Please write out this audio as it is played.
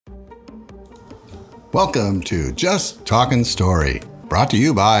Welcome to Just Talking Story, brought to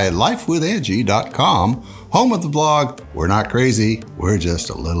you by LifeWithAngie.com, home of the blog We're Not Crazy, We're Just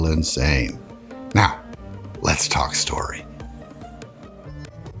a Little Insane. Now, let's talk story.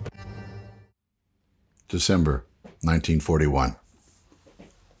 December 1941.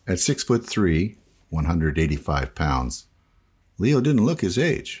 At 6'3", 185 pounds, Leo didn't look his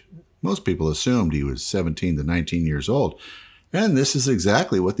age. Most people assumed he was 17 to 19 years old, and this is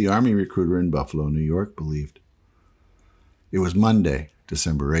exactly what the Army recruiter in Buffalo, New York, believed. It was Monday,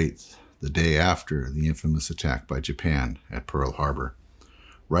 December 8th, the day after the infamous attack by Japan at Pearl Harbor.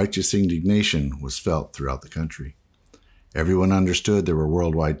 Righteous indignation was felt throughout the country. Everyone understood there were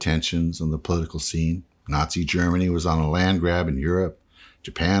worldwide tensions on the political scene. Nazi Germany was on a land grab in Europe.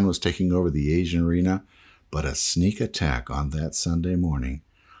 Japan was taking over the Asian arena. But a sneak attack on that Sunday morning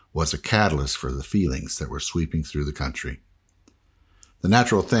was a catalyst for the feelings that were sweeping through the country. The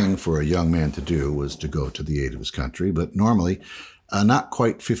natural thing for a young man to do was to go to the aid of his country, but normally a not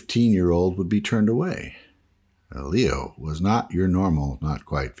quite 15-year-old would be turned away. Leo was not your normal, not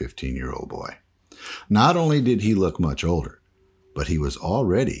quite 15-year-old boy. Not only did he look much older, but he was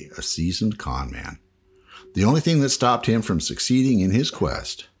already a seasoned con man. The only thing that stopped him from succeeding in his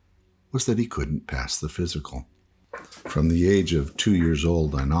quest was that he couldn't pass the physical. From the age of 2 years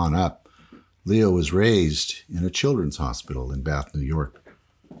old and on up, Leo was raised in a children's hospital in Bath, New York.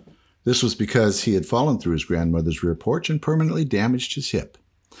 This was because he had fallen through his grandmother's rear porch and permanently damaged his hip.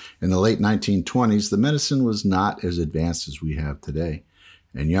 In the late 1920s, the medicine was not as advanced as we have today,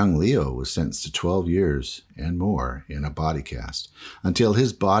 and young Leo was sentenced to 12 years and more in a body cast until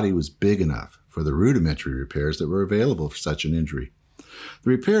his body was big enough for the rudimentary repairs that were available for such an injury. The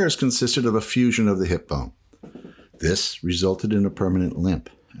repairs consisted of a fusion of the hip bone. This resulted in a permanent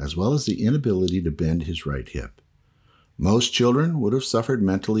limp, as well as the inability to bend his right hip. Most children would have suffered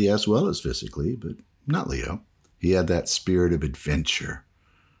mentally as well as physically, but not Leo. He had that spirit of adventure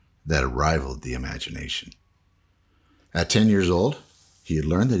that rivaled the imagination. At 10 years old, he had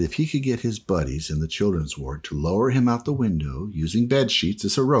learned that if he could get his buddies in the children's ward to lower him out the window using bed sheets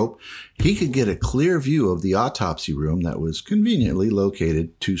as a rope, he could get a clear view of the autopsy room that was conveniently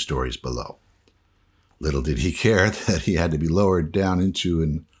located 2 stories below. Little did he care that he had to be lowered down into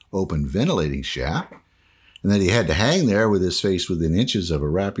an open ventilating shaft, and that he had to hang there with his face within inches of a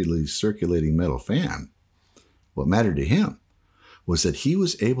rapidly circulating metal fan. What mattered to him was that he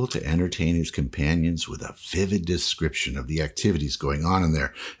was able to entertain his companions with a vivid description of the activities going on in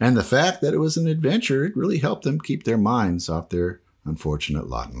there, and the fact that it was an adventure, it really helped them keep their minds off their unfortunate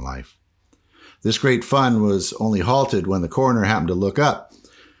lot in life. This great fun was only halted when the coroner happened to look up,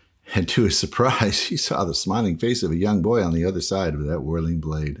 and to his surprise, he saw the smiling face of a young boy on the other side of that whirling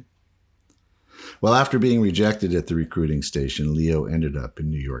blade. Well, after being rejected at the recruiting station, Leo ended up in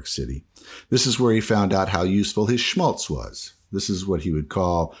New York City. This is where he found out how useful his schmaltz was. This is what he would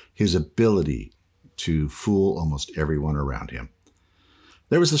call his ability to fool almost everyone around him.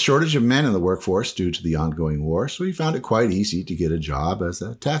 There was a shortage of men in the workforce due to the ongoing war, so he found it quite easy to get a job as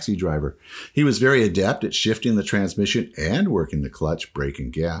a taxi driver. He was very adept at shifting the transmission and working the clutch, brake,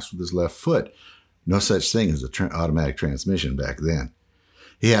 and gas with his left foot. No such thing as an automatic transmission back then.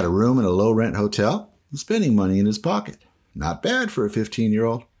 He had a room in a low-rent hotel and spending money in his pocket. Not bad for a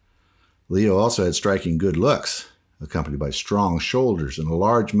 15-year-old. Leo also had striking good looks, accompanied by strong shoulders and a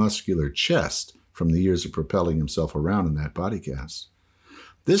large muscular chest from the years of propelling himself around in that body cast.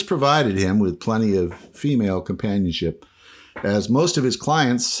 This provided him with plenty of female companionship, as most of his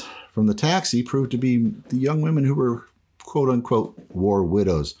clients from the taxi proved to be the young women who were quote-unquote war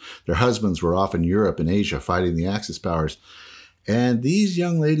widows. Their husbands were off in Europe and Asia fighting the Axis powers, and these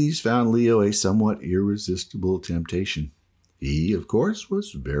young ladies found Leo a somewhat irresistible temptation. He, of course,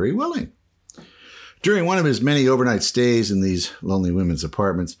 was very willing. During one of his many overnight stays in these lonely women's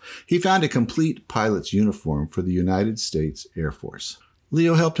apartments, he found a complete pilot's uniform for the United States Air Force.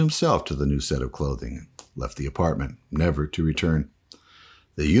 Leo helped himself to the new set of clothing and left the apartment, never to return.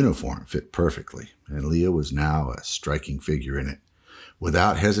 The uniform fit perfectly, and Leo was now a striking figure in it.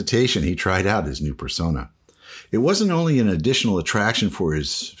 Without hesitation, he tried out his new persona. It wasn't only an additional attraction for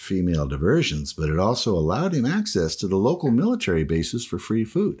his female diversions, but it also allowed him access to the local military bases for free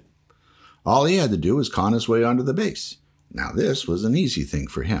food. All he had to do was con his way onto the base. Now this was an easy thing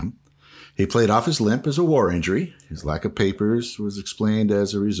for him. He played off his limp as a war injury. His lack of papers was explained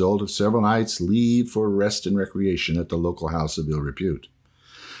as a result of several nights' leave for rest and recreation at the local house of ill repute.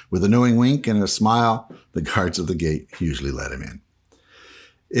 With a knowing wink and a smile, the guards of the gate usually let him in.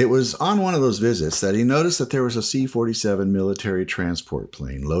 It was on one of those visits that he noticed that there was a C-47 military transport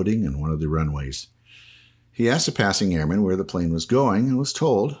plane loading in one of the runways. He asked a passing airman where the plane was going and was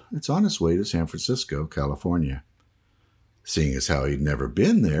told it's on its way to San Francisco, California. Seeing as how he'd never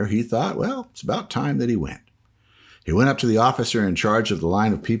been there, he thought, well, it's about time that he went. He went up to the officer in charge of the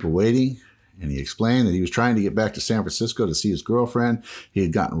line of people waiting, and he explained that he was trying to get back to San Francisco to see his girlfriend. He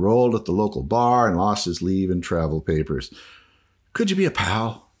had gotten rolled at the local bar and lost his leave and travel papers. "Could you be a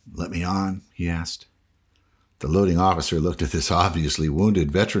pal? Let me on?" he asked. The loading officer looked at this obviously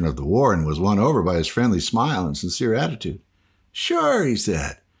wounded veteran of the war and was won over by his friendly smile and sincere attitude. "Sure," he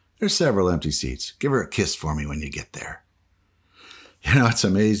said. "There's several empty seats. Give her a kiss for me when you get there." You know, it's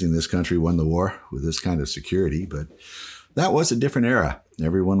amazing this country won the war with this kind of security, but that was a different era.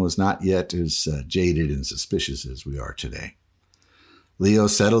 Everyone was not yet as jaded and suspicious as we are today. Leo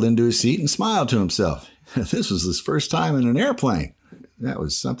settled into his seat and smiled to himself. This was his first time in an airplane. That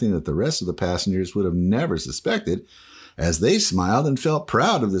was something that the rest of the passengers would have never suspected, as they smiled and felt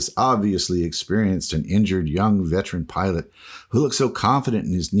proud of this obviously experienced and injured young veteran pilot who looked so confident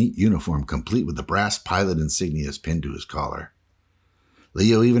in his neat uniform, complete with the brass pilot insignias pinned to his collar.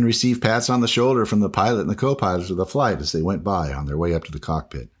 Leo even received pats on the shoulder from the pilot and the co-pilots of the flight as they went by on their way up to the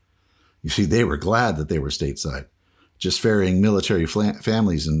cockpit. You see, they were glad that they were stateside, just ferrying military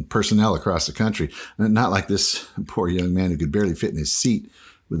families and personnel across the country, and not like this poor young man who could barely fit in his seat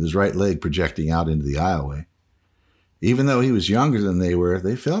with his right leg projecting out into the aisleway. Even though he was younger than they were,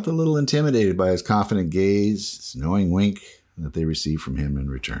 they felt a little intimidated by his confident gaze, his knowing wink that they received from him in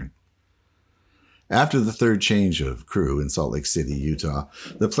return. After the third change of crew in Salt Lake City, Utah,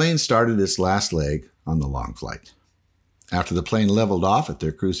 the plane started its last leg on the long flight. After the plane leveled off at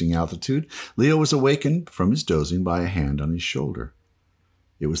their cruising altitude, Leo was awakened from his dozing by a hand on his shoulder.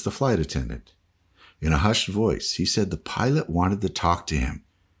 It was the flight attendant. In a hushed voice, he said the pilot wanted to talk to him,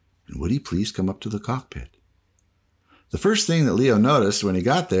 and would he please come up to the cockpit? The first thing that Leo noticed when he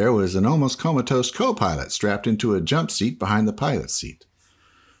got there was an almost comatose co-pilot strapped into a jump seat behind the pilot's seat.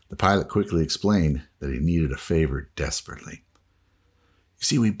 The pilot quickly explained that he needed a favor desperately. "You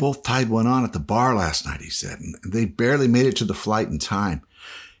see, we both tied one on at the bar last night," he said, "and they barely made it to the flight in time.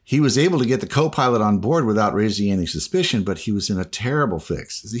 He was able to get the co-pilot on board without raising any suspicion, but he was in a terrible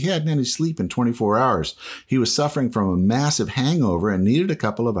fix, as he hadn't any sleep in 24 hours. He was suffering from a massive hangover and needed a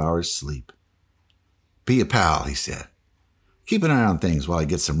couple of hours' sleep. Be a pal," he said. "Keep an eye on things while I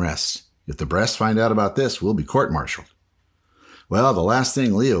get some rest. If the Brests find out about this, we'll be court-martialed." Well, the last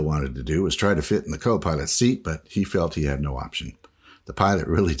thing Leo wanted to do was try to fit in the co-pilot's seat, but he felt he had no option. The pilot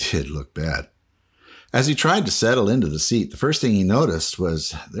really did look bad. As he tried to settle into the seat, the first thing he noticed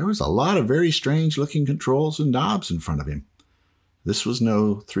was there was a lot of very strange-looking controls and knobs in front of him. This was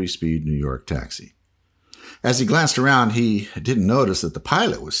no 3-speed New York taxi. As he glanced around, he didn't notice that the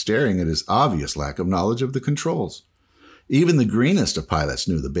pilot was staring at his obvious lack of knowledge of the controls. Even the greenest of pilots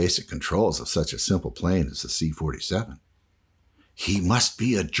knew the basic controls of such a simple plane as the C-47. He must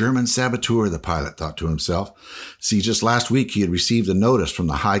be a German saboteur, the pilot thought to himself. See, just last week he had received a notice from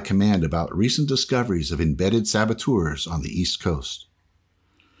the High Command about recent discoveries of embedded saboteurs on the East Coast.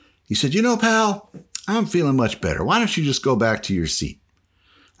 He said, "You know, pal, I'm feeling much better. Why don't you just go back to your seat?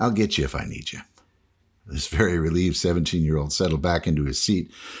 I'll get you if I need you." This very relieved 17-year-old settled back into his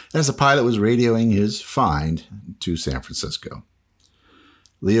seat as the pilot was radioing his find to San Francisco.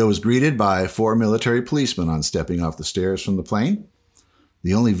 Leo was greeted by 4 military policemen on stepping off the stairs from the plane.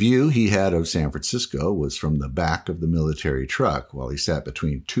 The only view he had of San Francisco was from the back of the military truck while he sat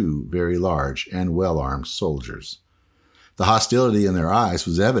between 2 very large and well-armed soldiers. The hostility in their eyes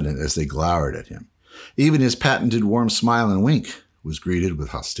was evident as they glowered at him. Even his patented warm smile and wink was greeted with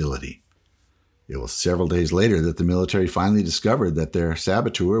hostility. It was several days later that the military finally discovered that their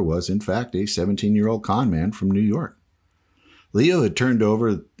saboteur was in fact a 17-year-old con man from New York. Leo was turned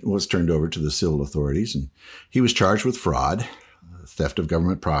over to the civil authorities, and he was charged with fraud, theft of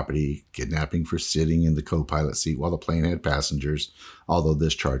government property, kidnapping for sitting in the co-pilot seat while the plane had passengers, although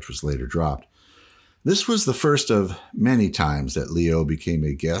this charge was later dropped. This was the first of many times that Leo became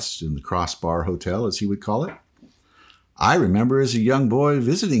a guest in the Crossbar Hotel, as he would call it. I remember as a young boy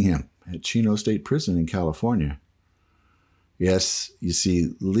visiting him at Chino State Prison in California. Yes, you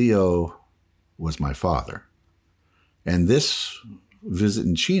see, Leo was my father. And this visit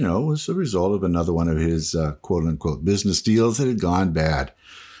in Chino was the result of another one of his quote-unquote business deals that had gone bad.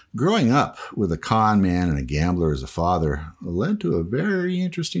 Growing up with a con man and a gambler as a father led to a very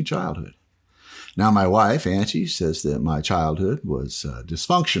interesting childhood. Now, my wife, Auntie, says that my childhood was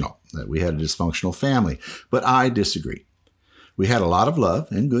dysfunctional, that we had a dysfunctional family, but I disagree. We had a lot of love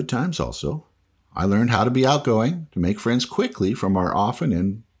and good times also. I learned how to be outgoing, to make friends quickly from our often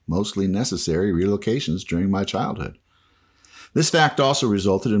and mostly necessary relocations during my childhood. This fact also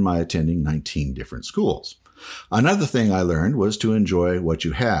resulted in my attending 19 different schools. Another thing I learned was to enjoy what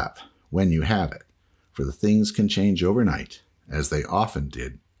you have when you have it, for the things can change overnight, as they often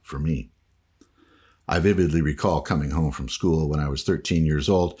did for me. I vividly recall coming home from school when I was 13 years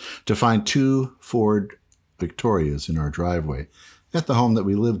old to find 2 Ford Victorias in our driveway at the home that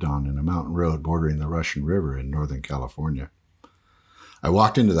we lived on in a mountain road bordering the Russian River in Northern California. I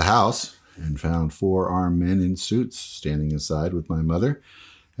walked into the house and found 4 armed men in suits standing inside with my mother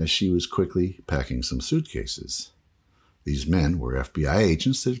as she was quickly packing some suitcases. These men were FBI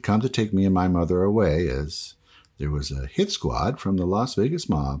agents that had come to take me and my mother away, as there was a hit squad from the Las Vegas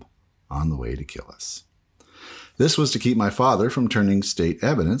mob on the way to kill us. This was to keep my father from turning state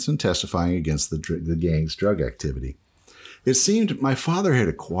evidence and testifying against the gang's drug activity. It seemed my father had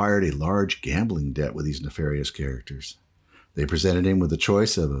acquired a large gambling debt with these nefarious characters. They presented him with the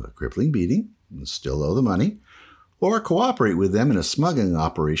choice of a crippling beating and still owe the money, or cooperate with them in a smuggling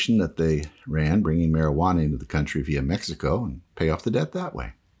operation that they ran, bringing marijuana into the country via Mexico, and pay off the debt that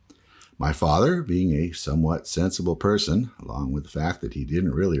way. My father, being a somewhat sensible person, along with the fact that he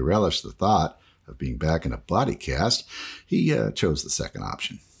didn't really relish the thought of being back in a body cast, he chose the second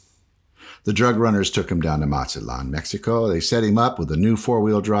option. The drug runners took him down to Mazatlan, Mexico. They set him up with a new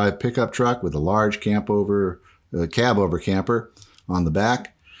 4-wheel drive pickup truck with a large cab over camper on the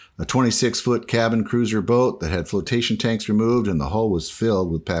back, a 26-foot cabin cruiser boat that had flotation tanks removed and the hull was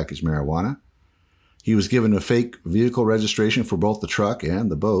filled with packaged marijuana. He was given a fake vehicle registration for both the truck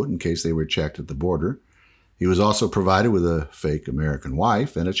and the boat in case they were checked at the border. He was also provided with a fake American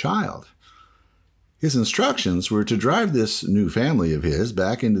wife and a child. His instructions were to drive this new family of his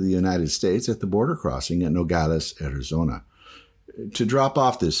back into the United States at the border crossing at Nogales, Arizona, to drop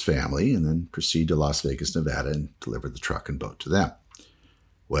off this family and then proceed to Las Vegas, Nevada, and deliver the truck and boat to them.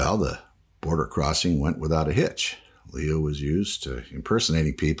 Well, the border crossing went without a hitch. Leo was used to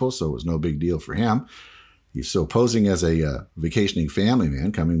impersonating people, so it was no big deal for him. So posing as a vacationing family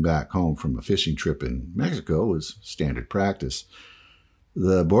man coming back home from a fishing trip in Mexico was standard practice.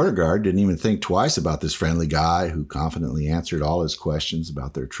 The border guard didn't even think twice about this friendly guy who confidently answered all his questions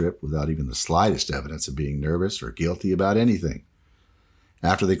about their trip without even the slightest evidence of being nervous or guilty about anything.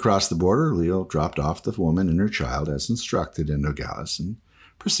 After they crossed the border, Leo dropped off the woman and her child as instructed in Nogales and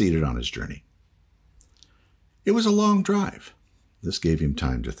proceeded on his journey. It was a long drive. This gave him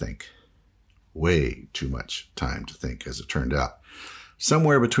time to think. Way too much time to think, as it turned out.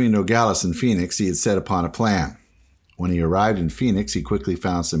 Somewhere between Nogales and Phoenix, he had set upon a plan. When he arrived in Phoenix, he quickly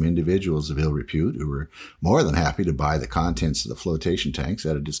found some individuals of ill repute who were more than happy to buy the contents of the flotation tanks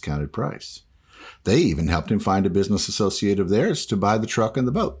at a discounted price. They even helped him find a business associate of theirs to buy the truck and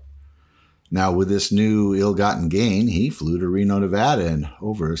the boat. Now, with this new ill-gotten gain, he flew to Reno, Nevada, and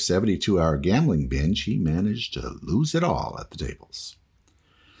over a 72-hour gambling binge, he managed to lose it all at the tables.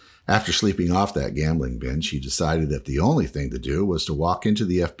 After sleeping off that gambling binge, he decided that the only thing to do was to walk into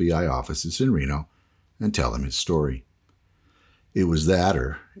the FBI offices in Reno and tell them his story. It was that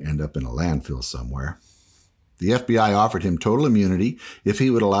or end up in a landfill somewhere. The FBI offered him total immunity if he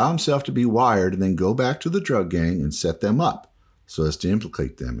would allow himself to be wired and then go back to the drug gang and set them up so as to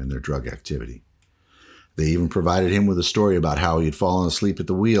implicate them in their drug activity. They even provided him with a story about how he had fallen asleep at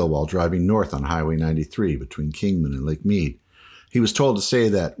the wheel while driving north on Highway 93 between Kingman and Lake Mead. He was told to say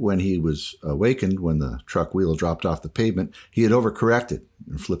that when he was awakened, when the truck wheel dropped off the pavement, he had overcorrected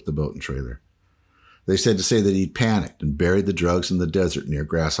and flipped the boat and trailer. They said to say that he'd panicked and buried the drugs in the desert near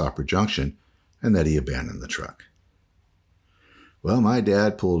Grasshopper Junction and that he abandoned the truck. Well, my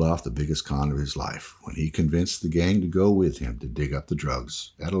dad pulled off the biggest con of his life when he convinced the gang to go with him to dig up the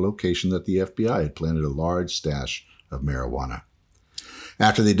drugs at a location that the FBI had planted a large stash of marijuana.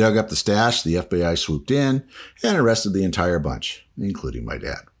 After they dug up the stash, the FBI swooped in and arrested the entire bunch, including my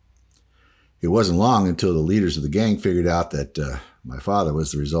dad. It wasn't long until the leaders of the gang figured out that my father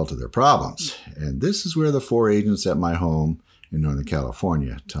was the result of their problems, and this is where the 4 agents at my home in Northern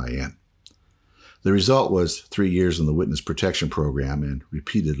California tie in. The result was 3 years in the Witness Protection Program and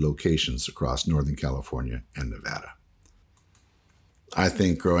repeated locations across Northern California and Nevada. I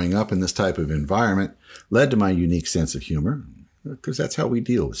think growing up in this type of environment led to my unique sense of humor, because that's how we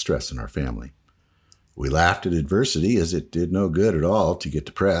deal with stress in our family. We laughed at adversity as it did no good at all to get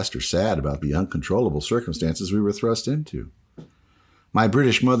depressed or sad about the uncontrollable circumstances we were thrust into. My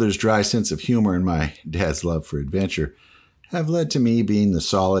British mother's dry sense of humor and my dad's love for adventure have led to me being the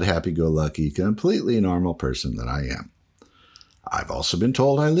solid, happy-go-lucky, completely normal person that I am. I've also been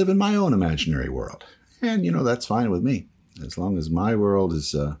told I live in my own imaginary world, and, that's fine with me, as long as my world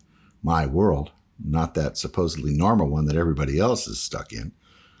is my world, not that supposedly normal one that everybody else is stuck in.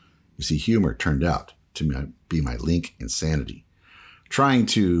 You see, humor turned out to be my link in sanity. Trying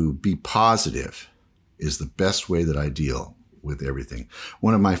to be positive is the best way that I deal with everything.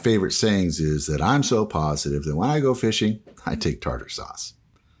 One of my favorite sayings is that I'm so positive that when I go fishing, I take tartar sauce.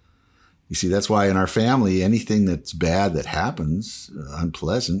 You see, that's why in our family, anything that's bad that happens,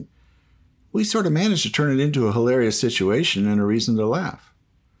 unpleasant, we sort of manage to turn it into a hilarious situation and a reason to laugh.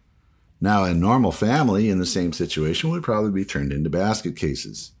 Now, a normal family in the same situation would probably be turned into basket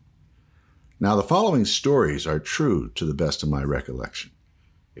cases. Now, the following stories are true to the best of my recollection.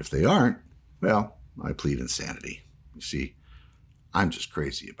 If they aren't, well, I plead insanity. You see, I'm just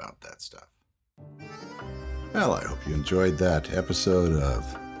crazy about that stuff. Well, I hope you enjoyed that episode of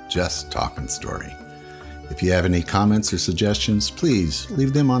Just Talking Story. If you have any comments or suggestions, please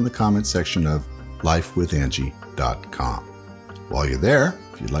leave them on the comment section of lifewithangie.com. While you're there,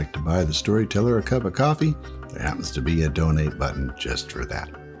 if you'd like to buy the storyteller a cup of coffee, there happens to be a donate button just for that.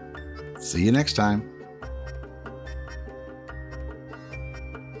 See you next time.